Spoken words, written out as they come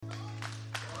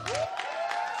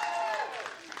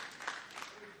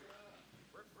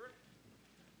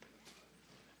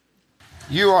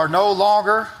You are no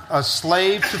longer a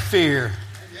slave to fear.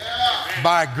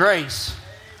 By grace,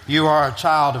 you are a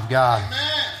child of God.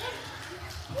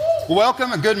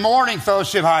 Welcome and good morning,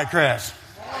 Fellowship Highcrest.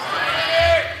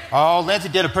 Oh, Lindsay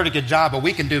did a pretty good job, but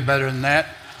we can do better than that.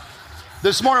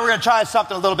 This morning, we're going to try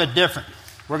something a little bit different.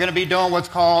 We're going to be doing what's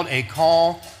called a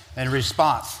call and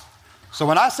response. So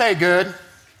when I say good,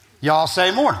 y'all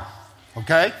say morning.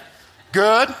 Okay?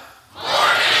 Good.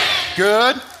 Morning.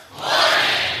 Good. Morning.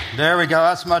 There we go.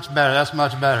 That's much better. That's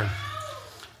much better.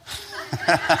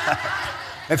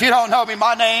 If you don't know me,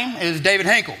 my name is David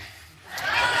Hinkle.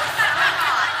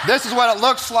 This is what it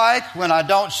looks like when I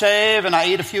don't shave and I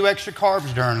eat a few extra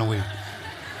carbs during the week.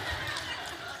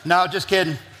 No, just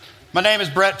kidding. My name is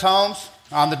Brett Tomes.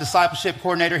 I'm the discipleship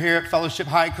coordinator here at Fellowship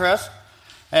Highcrest.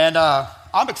 And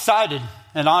I'm excited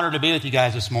and honored to be with you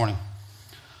guys this morning.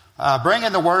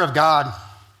 Bringing the Word of God.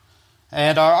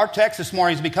 And our text this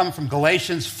morning is going to be coming from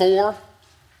Galatians 4,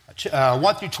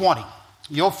 1 through 20.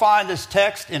 You'll find this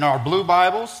text in our blue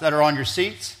Bibles that are on your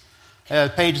seats.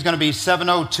 The page is going to be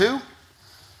 702.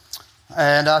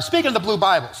 And speaking of the blue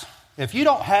Bibles, if you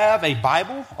don't have a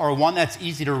Bible or one that's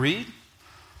easy to read,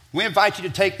 we invite you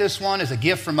to take this one as a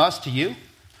gift from us to you.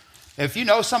 If you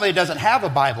know somebody that doesn't have a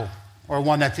Bible or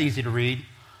one that's easy to read,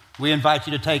 we invite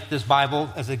you to take this Bible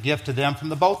as a gift to them from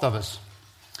the both of us.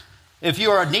 If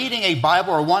you are needing a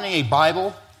Bible or wanting a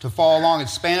Bible to follow along in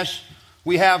Spanish,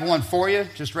 we have one for you.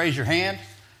 Just raise your hand,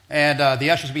 and the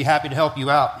ushers will be happy to help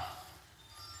you out.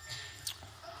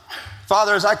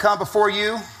 Father, as I come before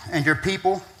you and your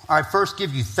people, I first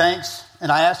give you thanks,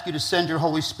 and I ask you to send your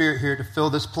Holy Spirit here to fill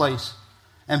this place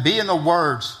and be in the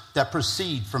words that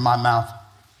proceed from my mouth,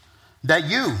 that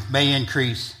you may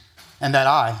increase and that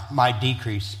I might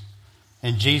decrease.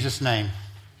 In Jesus' name,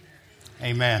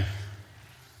 amen.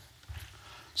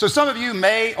 So some of you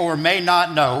may or may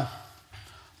not know,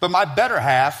 but my better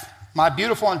half, my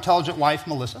beautiful, intelligent wife,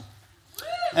 Melissa,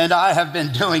 and I have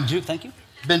been doing,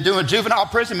 juvenile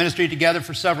prison ministry together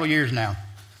for several years now.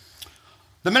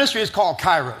 The ministry is called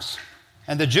Kairos,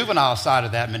 and the juvenile side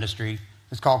of that ministry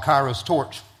is called Kairos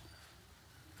Torch.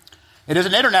 It is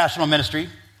an international ministry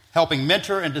helping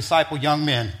mentor and disciple young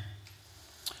men.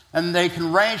 And they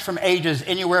can range from ages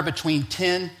anywhere between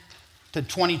 10 to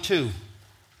 22,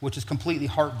 which is completely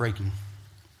heartbreaking.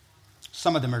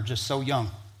 Some of them are just so young.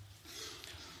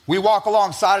 We walk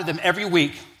alongside of them every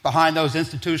week behind those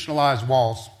institutionalized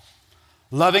walls,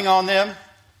 loving on them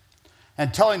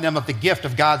and telling them of the gift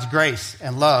of God's grace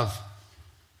and love.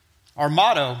 Our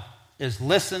motto is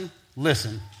listen,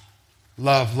 listen,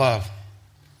 love, love.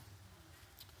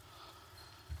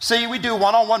 See, we do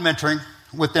one-on-one mentoring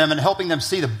with them and helping them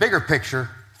see the bigger picture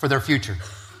for their future,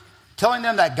 telling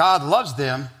them that God loves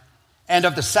them and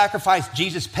of the sacrifice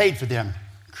Jesus paid for them,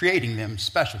 creating them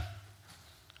special.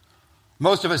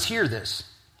 Most of us hear this,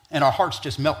 and our hearts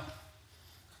just melt.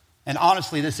 And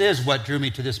honestly, this is what drew me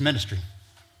to this ministry.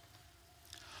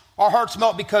 Our hearts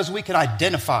melt because we can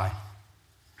identify.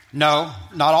 No,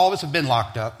 not all of us have been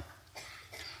locked up,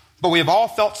 but we have all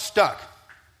felt stuck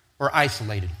or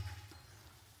isolated.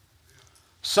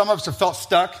 Some of us have felt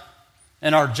stuck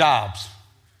in our jobs,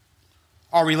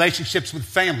 our relationships with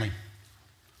family,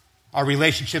 our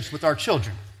relationships with our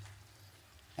children,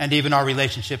 and even our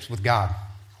relationships with God.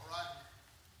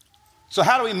 So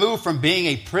how do we move from being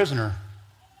a prisoner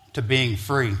to being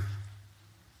free?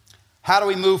 How do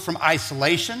we move from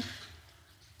isolation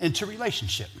into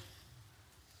relationship?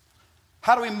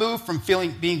 How do we move from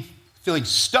feeling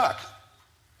stuck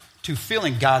to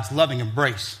feeling God's loving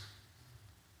embrace?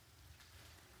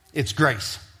 It's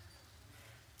grace.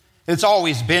 It's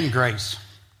always been grace.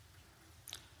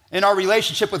 In our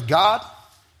relationship with God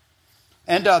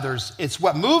and others, it's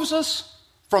what moves us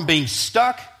from being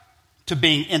stuck to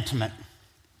being intimate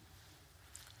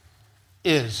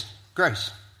is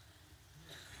grace.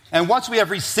 And once we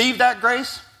have received that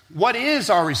grace, what is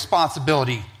our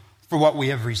responsibility for what we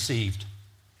have received?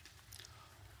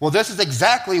 Well, this is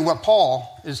exactly what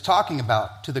Paul is talking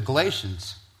about to the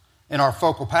Galatians in our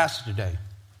focal passage today.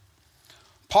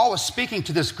 Paul was speaking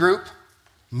to this group,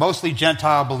 mostly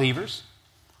Gentile believers,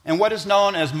 in what is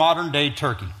known as modern-day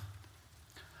Turkey,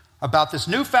 about this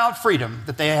newfound freedom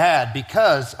that they had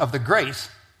because of the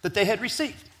grace that they had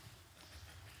received.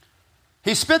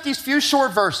 He spent these few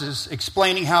short verses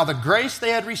explaining how the grace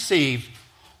they had received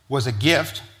was a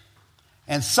gift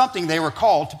and something they were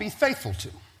called to be faithful to.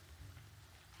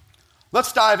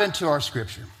 Let's dive into our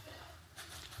scripture.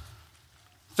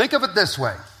 Think of it this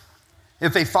way.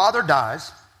 If a father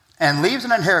dies and leaves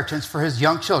an inheritance for his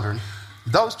young children,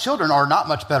 those children are not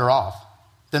much better off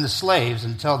than the slaves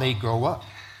until they grow up.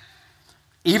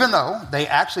 Even though they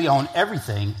actually own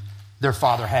everything their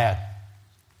father had.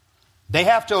 They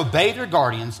have to obey their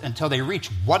guardians until they reach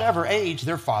whatever age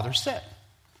their father set.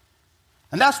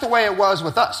 And that's the way it was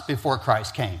with us before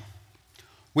Christ came.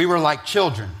 We were like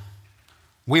children.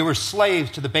 We were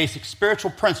slaves to the basic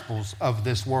spiritual principles of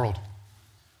this world.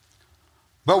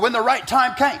 But when the right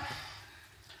time came,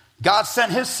 God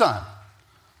sent his son,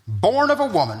 born of a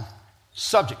woman,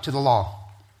 subject to the law.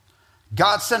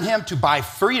 God sent him to buy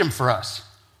freedom for us,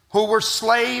 who were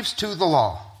slaves to the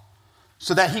law,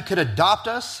 so that he could adopt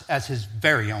us as his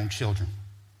very own children.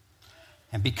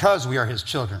 And because we are his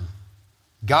children,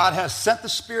 God has sent the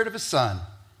Spirit of his Son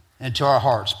into our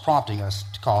hearts, prompting us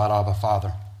to call out, Abba,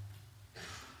 Father.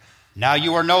 Now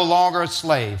you are no longer a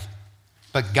slave,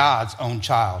 but God's own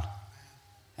child.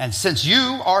 And since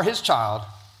you are his child,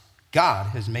 God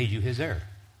has made you his heir.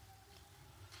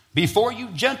 Before you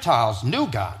Gentiles knew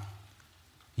God,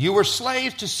 you were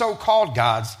slaves to so-called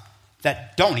gods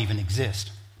that don't even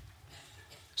exist.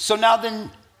 So now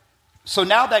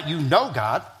that you know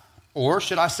God, or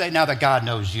should I say now that God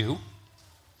knows you,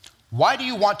 why do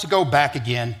you want to go back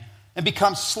again and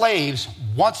become slaves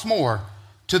once more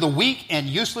to the weak and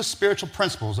useless spiritual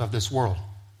principles of this world?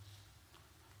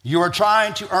 You are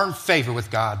trying to earn favor with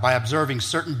God by observing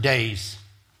certain days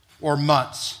or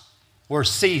months or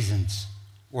seasons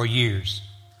or years.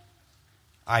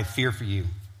 I fear for you.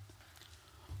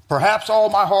 Perhaps all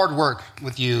my hard work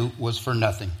with you was for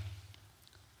nothing.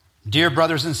 Dear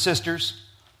brothers and sisters,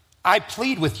 I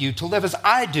plead with you to live as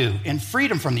I do in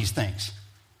freedom from these things,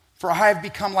 for I have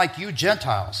become like you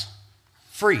Gentiles,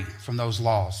 free from those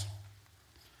laws.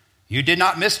 You did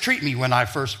not mistreat me when I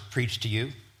first preached to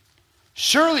you.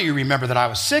 Surely you remember that I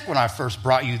was sick when I first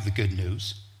brought you the good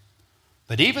news.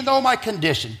 But even though my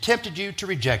condition tempted you to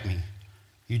reject me,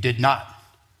 you did not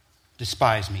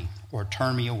despise me or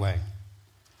turn me away.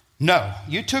 No,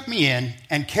 you took me in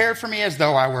and cared for me as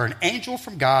though I were an angel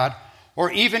from God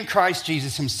or even Christ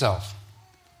Jesus himself.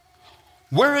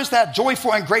 Where is that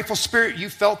joyful and grateful spirit you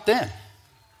felt then?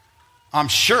 I'm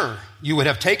sure you would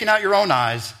have taken out your own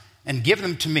eyes and given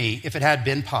them to me if it had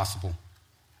been possible.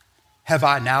 Have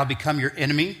I now become your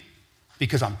enemy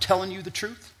because I'm telling you the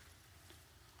truth?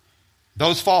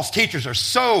 Those false teachers are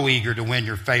so eager to win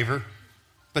your favor,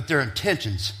 but their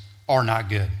intentions are not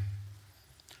good.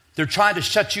 They're trying to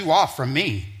shut you off from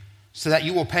me so that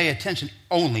you will pay attention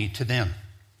only to them.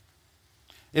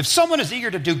 If someone is eager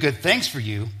to do good things for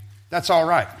you, that's all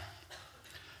right.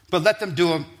 But let them do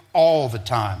them all the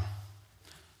time,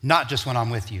 not just when I'm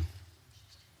with you.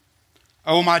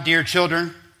 Oh, my dear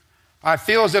children, I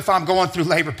feel as if I'm going through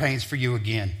labor pains for you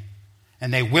again,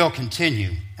 and they will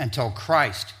continue until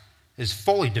Christ is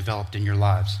fully developed in your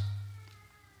lives.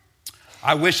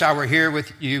 I wish I were here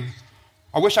with you.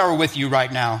 I wish I were with you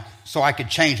right now so I could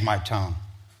change my tone.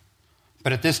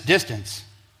 But at this distance,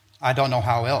 I don't know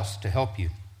how else to help you.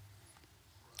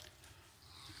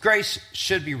 Grace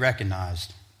should be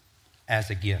recognized as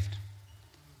a gift.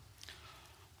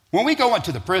 When we go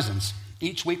into the prisons,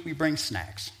 each week we bring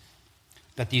snacks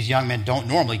that these young men don't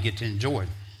normally get to enjoy.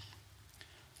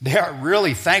 They are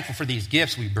really thankful for these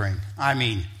gifts we bring. I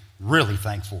mean, really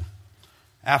thankful.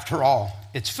 After all,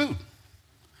 it's food.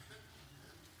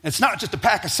 It's not just a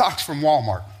pack of socks from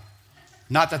Walmart.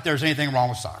 Not that there's anything wrong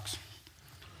with socks.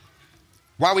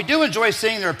 While we do enjoy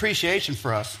seeing their appreciation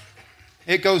for us,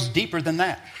 it goes deeper than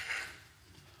that.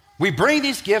 We bring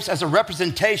these gifts as a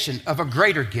representation of a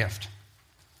greater gift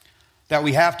that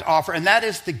we have to offer, and that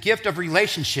is the gift of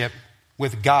relationship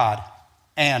with God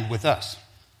and with us.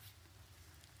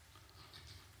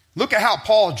 Look at how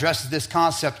Paul addresses this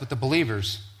concept with the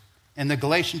believers in the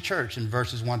Galatian church in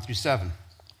verses 1 through 7.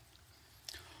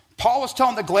 Paul was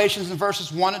telling the Galatians in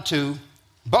verses 1 and 2,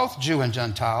 both Jew and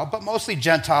Gentile, but mostly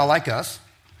Gentile like us,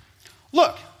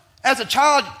 look, as a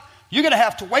child, you're going to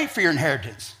have to wait for your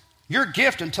inheritance, your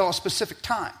gift until a specific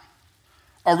time,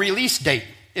 a release date,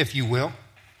 if you will.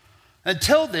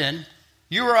 Until then,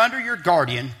 you are under your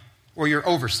guardian or your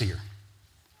overseer.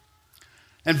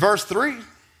 In verse 3,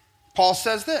 Paul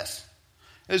says this,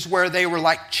 is where they were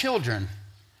like children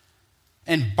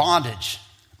in bondage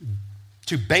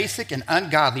to basic and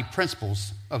ungodly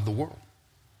principles of the world.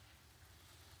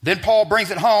 Then Paul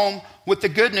brings it home with the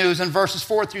good news in verses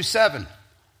 4 through 7.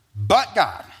 But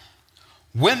God,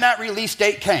 when that release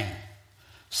date came,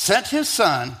 sent his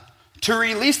son to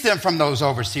release them from those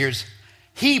overseers.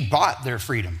 He bought their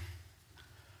freedom.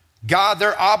 God,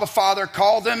 their Abba Father,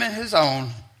 called them in his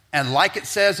own, and like it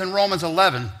says in Romans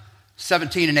 11,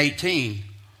 17 and 18,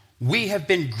 we have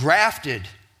been grafted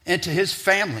into his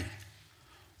family.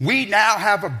 We now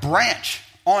have a branch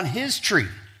on his tree,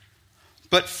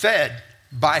 but fed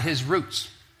by his roots.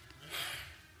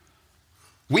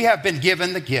 we have been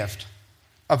given the gift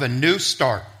of a new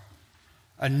start,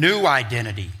 a new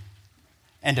identity,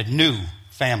 and a new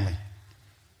family.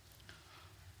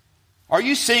 Are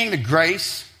you seeing the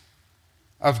grace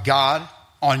of God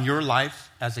on your life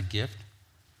as a gift?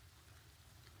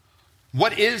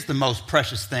 What is the most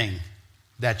precious thing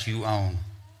that you own?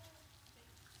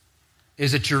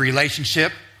 Is it your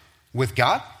relationship with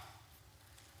God?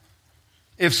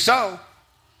 If so,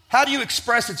 how do you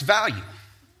express its value?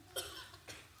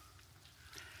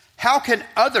 How can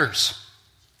others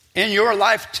in your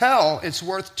life tell its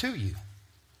worth to you?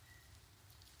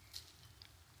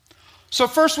 So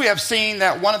first, we have seen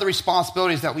that one of the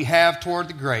responsibilities that we have toward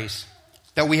the grace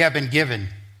that we have been given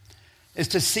is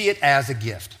to see it as a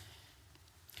gift.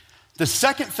 The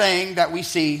second thing that we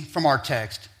see from our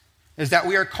text is that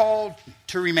we are called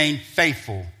to remain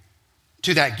faithful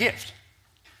to that gift.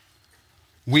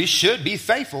 We should be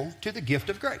faithful to the gift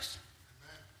of grace.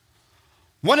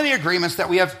 One of the agreements that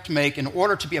we have to make in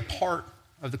order to be a part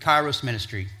of the Kairos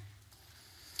ministry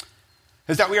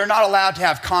is that we are not allowed to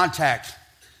have contact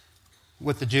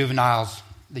with the juveniles,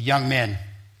 the young men,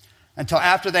 until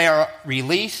after they are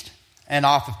released and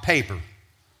off of paper,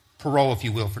 parole, if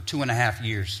you will, for 2.5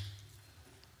 years.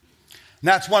 And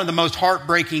that's one of the most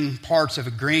heartbreaking parts of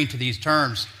agreeing to these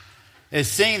terms, is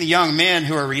seeing the young men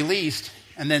who are released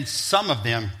and then some of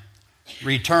them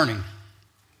returning.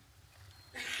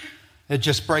 It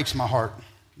just breaks my heart.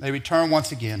 They return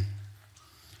once again.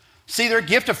 See, their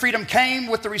gift of freedom came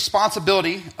with the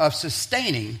responsibility of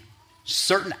sustaining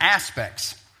certain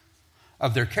aspects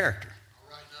of their character.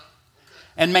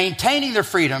 And maintaining their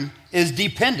freedom is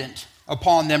dependent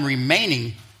upon them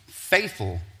remaining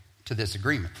faithful to this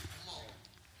agreement.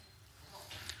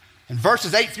 In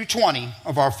verses 8 through 20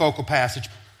 of our focal passage,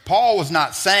 Paul was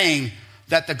not saying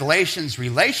that the Galatians'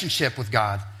 relationship with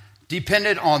God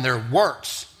depended on their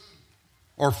works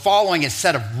or following a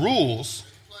set of rules.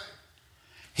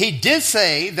 He did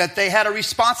say that they had a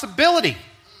responsibility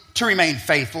to remain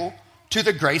faithful to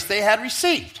the grace they had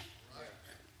received.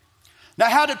 Now,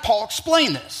 how did Paul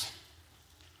explain this?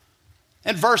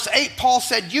 In verse 8, Paul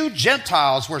said, "You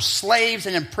Gentiles were slaves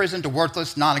and imprisoned to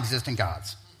worthless, non-existent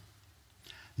gods."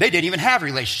 They didn't even have a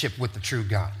relationship with the true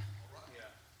God.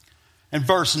 And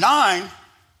verse 9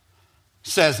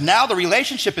 says, "Now the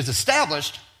relationship is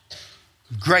established,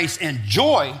 grace and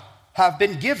joy have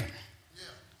been given."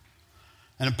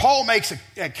 And Paul makes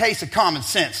a case of common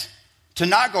sense to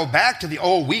not go back to the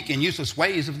old, weak, and useless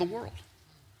ways of the world.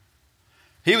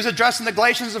 He was addressing the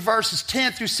Galatians of verses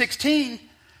 10 through 16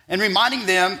 and reminding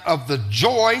them of the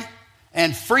joy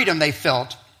and freedom they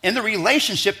felt in the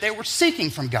relationship they were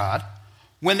seeking from God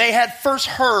when they had first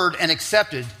heard and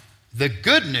accepted the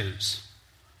good news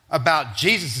about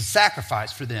Jesus'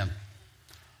 sacrifice for them,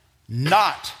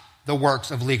 not the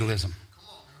works of legalism.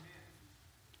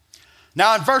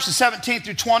 Now in verses 17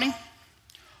 through 20,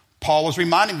 Paul was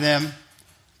reminding them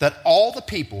that all the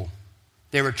people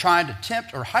they were trying to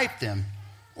tempt or hype them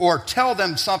or tell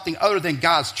them something other than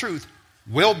God's truth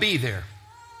will be there.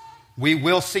 We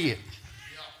will see it.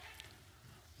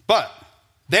 But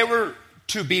they were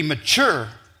to be mature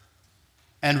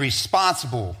and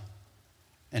responsible.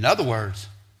 In other words,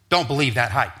 don't believe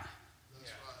that hype.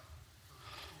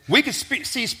 We can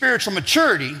see spiritual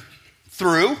maturity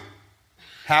through,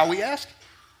 how we ask?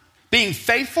 Being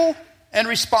faithful and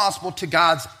responsible to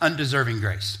God's undeserving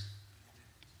grace.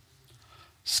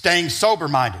 Staying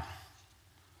sober-minded.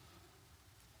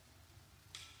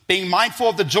 Being mindful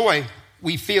of the joy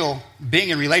we feel being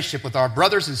in relationship with our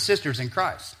brothers and sisters in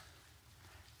Christ.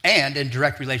 And in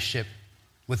direct relationship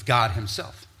with God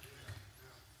himself.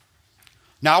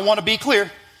 Now I want to be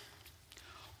clear.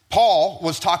 Paul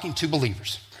was talking to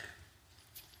believers.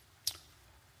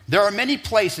 There are many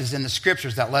places in the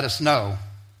scriptures that let us know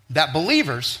that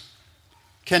believers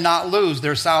cannot lose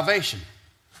their salvation.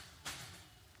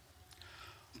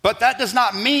 But that does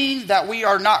not mean that we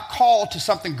are not called to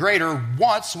something greater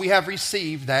once we have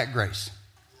received that grace.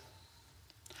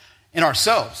 In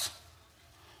ourselves,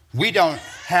 we don't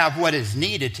have what is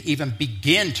needed to even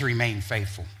begin to remain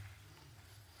faithful.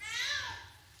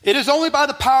 It is only by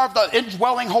the power of the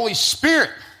indwelling Holy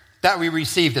Spirit that we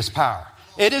receive this power.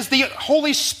 It is the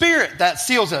Holy Spirit that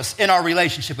seals us in our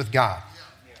relationship with God.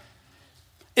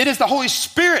 It is the Holy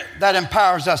Spirit that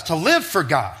empowers us to live for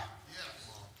God.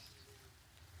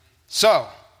 So,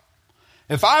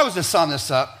 if I was to sum this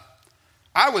up,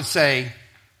 I would say,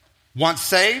 once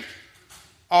saved,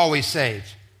 always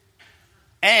saved.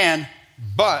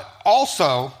 But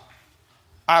also,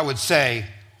 I would say,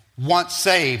 once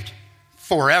saved,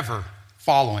 forever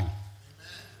following.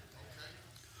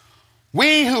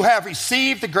 We who have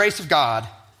received the grace of God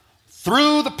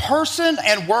through the person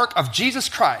and work of Jesus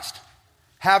Christ,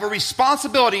 have a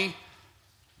responsibility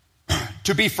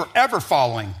to be forever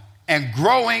following and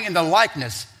growing in the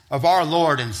likeness of our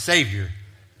Lord and Savior,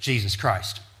 Jesus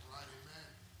Christ.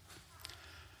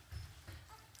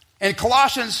 In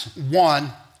Colossians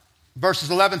 1,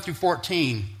 verses 11 through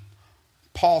 14,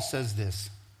 Paul says this: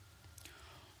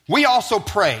 "We also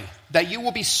pray that you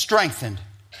will be strengthened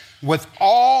with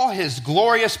all his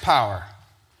glorious power,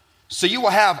 so you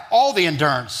will have all the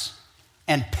endurance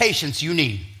and patience you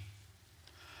need.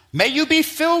 May you be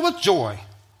filled with joy,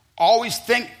 always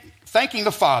thanking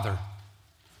the Father.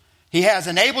 He has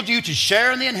enabled you to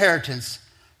share in the inheritance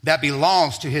that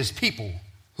belongs to his people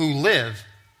who live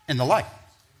in the light.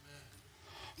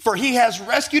 For he has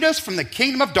rescued us from the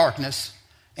kingdom of darkness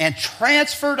and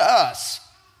transferred us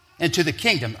into the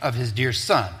kingdom of his dear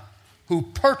Son,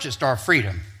 who purchased our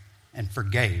freedom and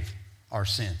forgave our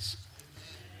sins."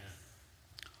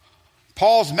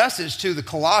 Paul's message to the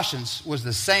Colossians was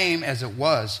the same as it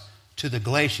was to the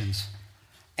Galatians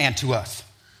and to us.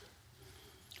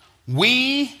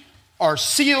 We are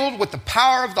sealed with the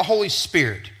power of the Holy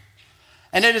Spirit,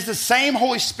 and it is the same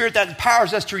Holy Spirit that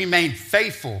empowers us to remain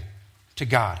faithful to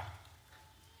God,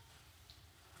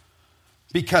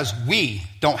 because we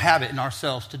don't have it in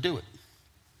ourselves to do it.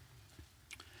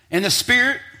 In the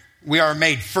Spirit, we are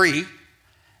made free,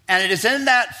 and it is in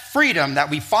that freedom that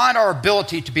we find our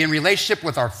ability to be in relationship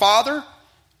with our Father,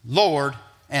 Lord,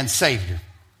 and Savior.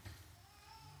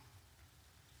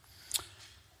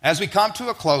 As we come to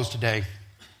a close today,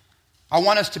 I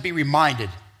want us to be reminded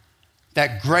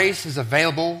that grace is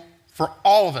available for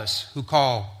all of us who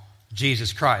call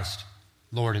Jesus Christ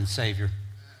Lord and Savior.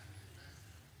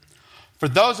 For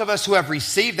those of us who have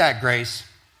received that grace,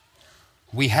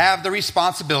 we have the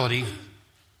responsibility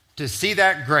to see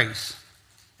that grace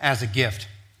as a gift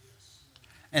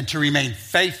and to remain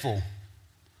faithful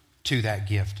to that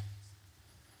gift.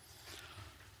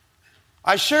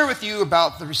 I share with you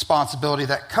about the responsibility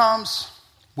that comes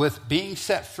with being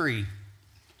set free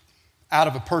out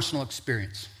of a personal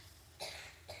experience.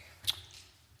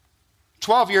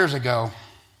 12 years ago,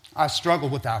 I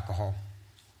struggled with alcohol.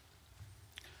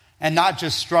 And not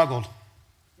just struggled,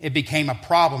 it became a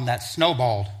problem that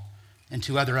snowballed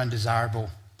into other undesirable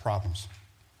problems.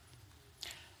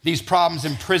 These problems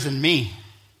imprisoned me.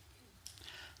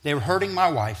 They were hurting my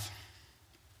wife.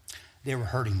 They were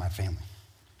hurting my family.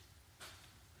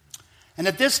 And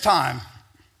at this time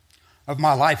of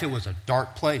my life, it was a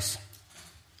dark place.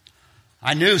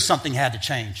 I knew something had to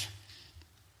change.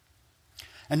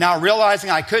 And now, realizing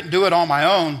I couldn't do it on my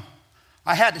own,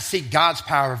 I had to seek God's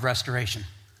power of restoration.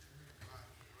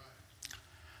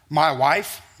 My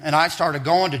wife and I started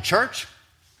going to church,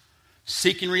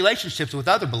 seeking relationships with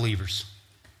other believers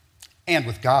and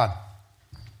with God.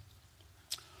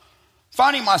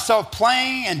 Finding myself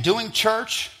playing and doing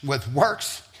church with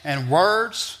works and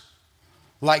words,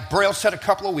 like Braille said a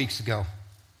couple of weeks ago.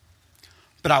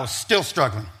 But I was still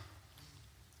struggling.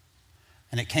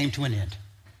 And it came to an end.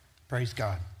 Praise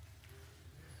God.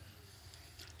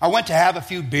 I went to have a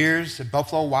few beers at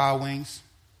Buffalo Wild Wings.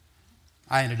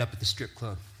 I ended up at the strip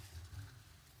club.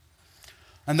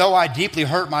 And though I deeply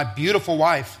hurt my beautiful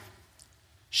wife,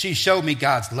 she showed me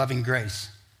God's loving grace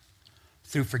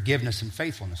through forgiveness and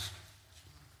faithfulness.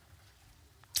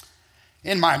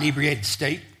 In my inebriated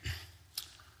state,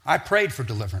 I prayed for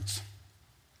deliverance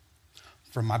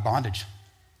from my bondage.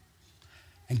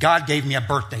 And God gave me a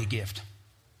birthday gift.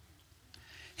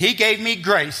 He gave me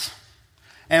grace,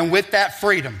 and with that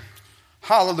freedom,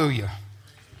 hallelujah.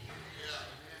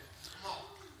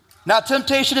 Now,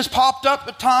 temptation has popped up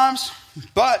at times,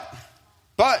 but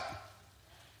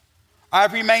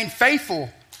I've remained faithful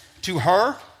to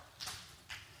her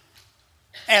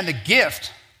and the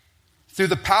gift through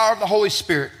the power of the Holy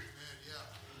Spirit,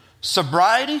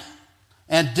 sobriety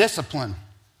and discipline.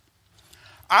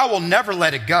 I will never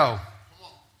let it go.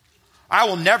 I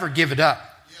will never give it up.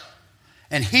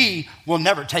 And he will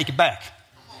never take it back.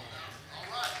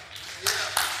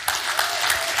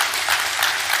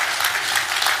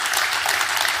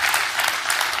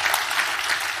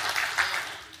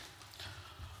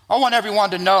 I want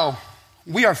everyone to know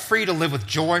we are free to live with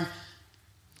joy.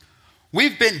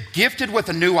 We've been gifted with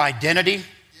a new identity.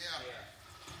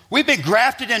 We've been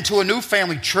grafted into a new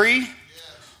family tree,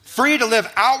 free to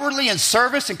live outwardly in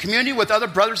service and community with other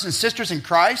brothers and sisters in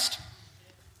Christ,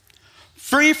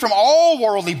 free from all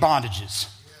worldly bondages.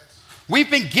 We've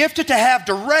been gifted to have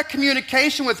direct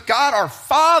communication with God our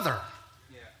Father,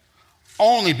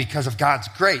 only because of God's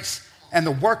grace and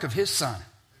the work of his Son.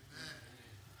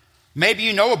 Maybe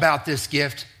you know about this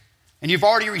gift and you've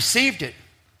already received it.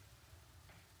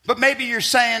 But maybe you're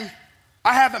saying,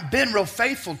 I haven't been real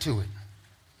faithful to it.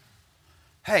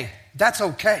 Hey, that's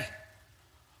okay.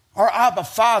 Our Abba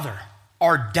Father,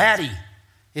 our Daddy,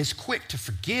 is quick to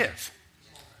forgive.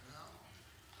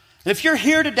 And if you're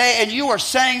here today and you are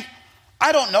saying,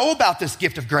 I don't know about this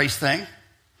gift of grace thing,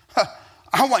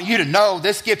 I want you to know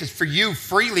this gift is for you,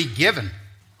 freely given.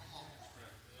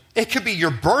 It could be your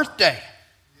birthday.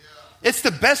 It's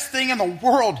the best thing in the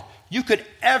world you could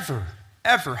ever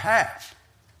have.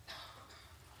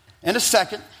 In a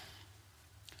second,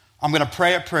 I'm going to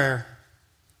pray a prayer.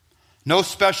 No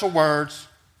special words,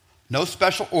 no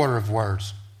special order of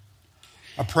words.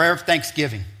 A prayer of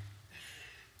thanksgiving.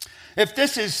 If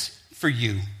this is for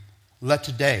you, let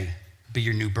today be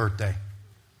your new birthday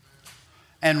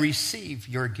and receive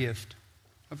your gift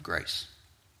of grace.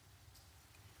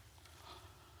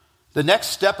 The next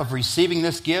step of receiving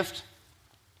this gift,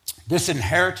 this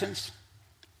inheritance,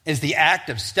 is the act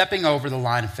of stepping over the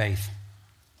line of faith.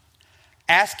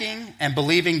 Asking and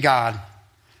believing God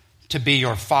to be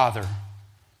your Father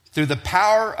through the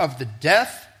power of the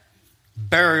death,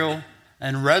 burial,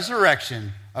 and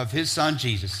resurrection of his Son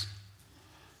Jesus.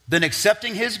 Then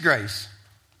accepting his grace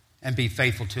and be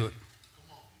faithful to it.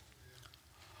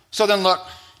 So then look,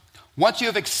 once you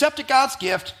have accepted God's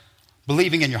gift,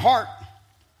 believing in your heart,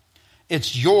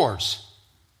 it's yours.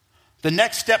 The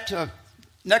next step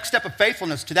of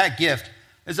faithfulness to that gift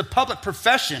is a public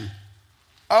profession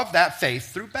of that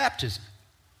faith through baptism.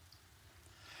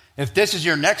 If this is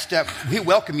your next step, we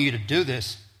welcome you to do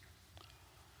this.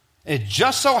 It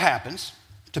just so happens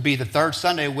to be the third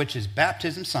Sunday, which is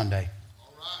Baptism Sunday.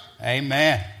 All right.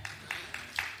 Amen.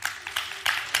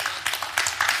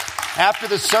 After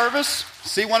the service,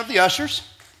 see one of the ushers,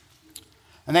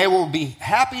 and they will be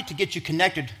happy to get you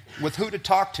connected with who to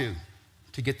talk to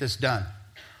get this done.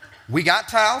 We got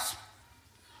towels.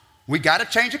 We got a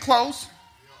change of clothes.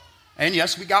 And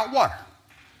yes, we got water.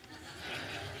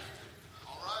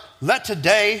 Let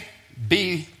today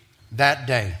be that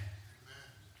day.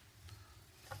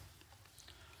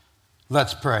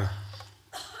 Let's pray.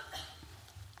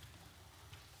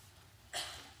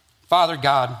 Father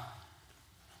God,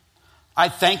 I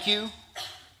thank you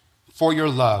for your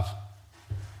love.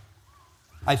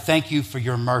 I thank you for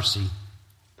your mercy.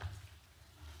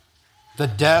 The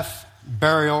death,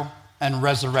 burial, and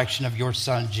resurrection of your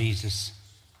Son, Jesus.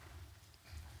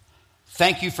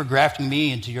 Thank you for grafting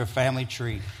me into your family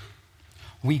tree.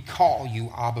 We call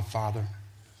you Abba, Father.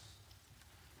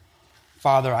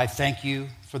 Father, I thank you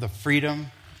for the freedom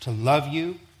to love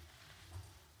you,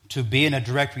 to be in a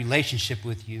direct relationship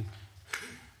with you.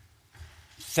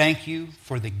 Thank you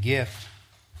for the gift.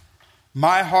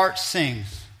 My heart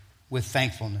sings with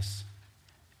thankfulness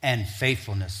and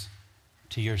faithfulness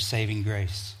to your saving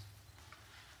grace.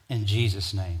 In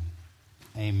Jesus' name,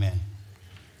 amen.